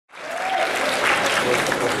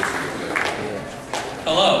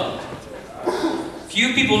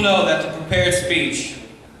Few people know that the prepared speech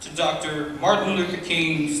to Dr. Martin Luther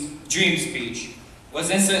King's dream speech was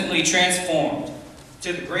instantly transformed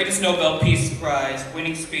to the greatest Nobel Peace Prize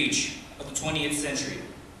winning speech of the 20th century.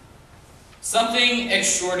 Something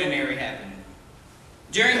extraordinary happened.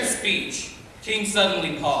 During the speech, King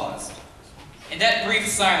suddenly paused. In that brief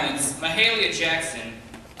silence, Mahalia Jackson,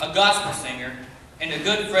 a gospel singer, and a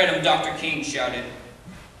good friend of Dr. King shouted,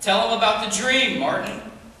 "Tell him about the dream, Martin."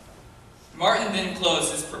 Martin then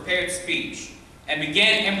closed his prepared speech and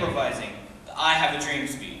began improvising the "I Have a Dream"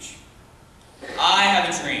 speech. "I Have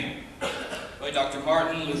a Dream" by Dr.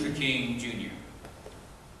 Martin Luther King, Jr.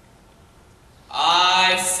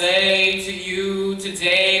 I say to you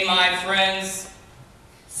today, my friends,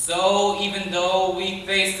 so even though we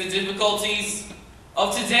face the difficulties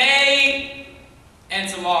of today and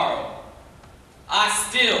tomorrow, I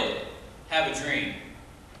still have a dream.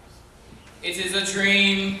 It is a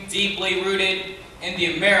dream deeply rooted in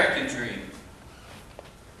the American dream.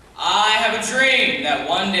 I have a dream that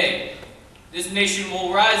one day this nation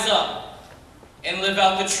will rise up and live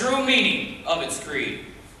out the true meaning of its creed.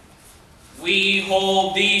 We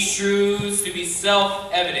hold these truths to be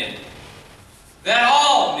self-evident, that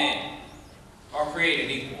all men are created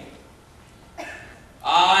equal.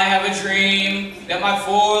 I have a dream that my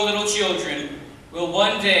 4 little children will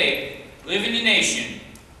one day live in a nation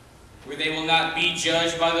where they will not be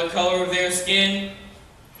judged by the color of their skin,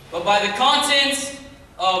 but by the content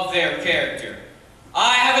of their character.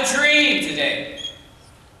 I have a dream today.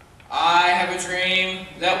 I have a dream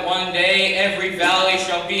that one day every valley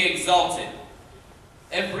shall be exalted,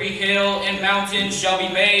 every hill and mountain shall be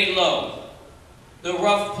made low, the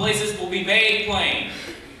rough places will be made plain,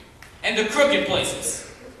 and the crooked places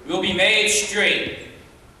will be made straight,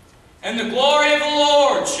 and the glory of the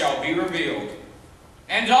Lord shall be revealed,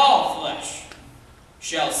 and all flesh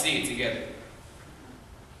shall see it together.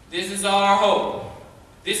 This is our hope.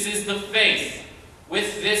 This is the faith.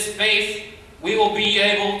 With this faith, we will be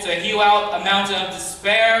able to hew out a mountain of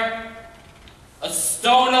despair, a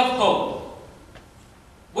stone of hope.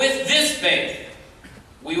 With this faith,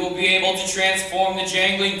 we will be able to transform the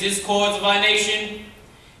jangling discords of our nation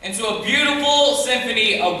into a beautiful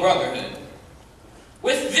symphony of brotherhood.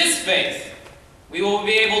 With this faith, we will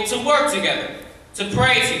be able to work together, to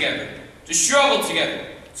pray together, to struggle together,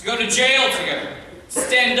 to go to jail together, to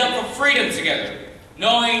stand up for freedom together,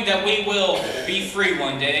 knowing that we will be free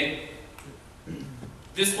one day.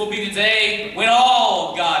 This will be the day when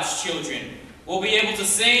all God's children will be able to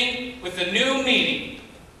sing with a new meaning.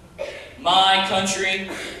 My country,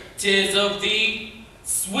 'tis of thee,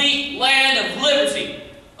 sweet land of liberty,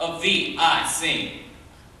 of thee I sing.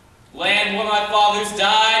 Land where my fathers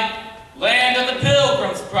died, land of the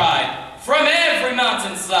pilgrim's pride, from every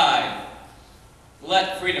mountainside,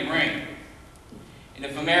 let freedom ring. And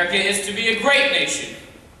if America is to be a great nation,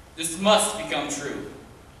 this must become true.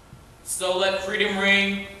 So let freedom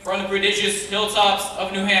ring from the prodigious hilltops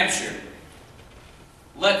of New Hampshire.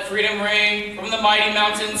 Let freedom ring from the mighty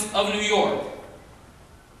mountains of New York.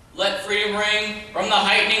 Let freedom ring from the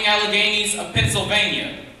heightening Alleghenies of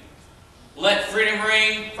Pennsylvania. Let freedom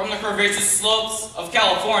ring from the curvaceous slopes of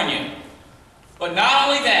California. But not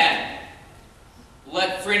only that,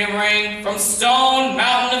 let freedom ring from Stone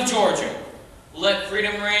Mountain of Georgia. Let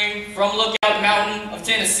freedom ring from Lookout Mountain of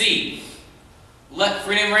Tennessee. Let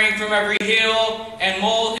freedom ring from every hill and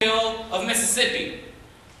molehill of Mississippi.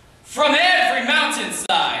 From every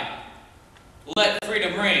mountainside, let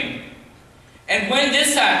freedom ring. And when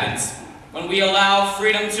this happens, when we allow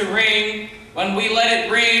freedom to ring, when we let it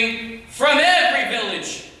ring from every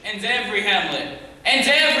village and every hamlet and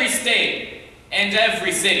every state and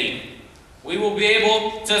every city, we will be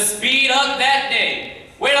able to speed up that day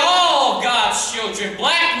when all God's children,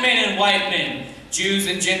 black men and white men, Jews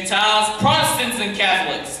and Gentiles, Protestants and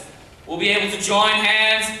Catholics, will be able to join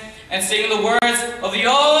hands and sing the words of the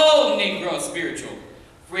old Negro spiritual.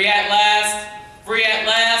 Free at last,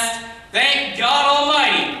 thank God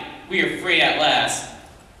Almighty, we are free at last.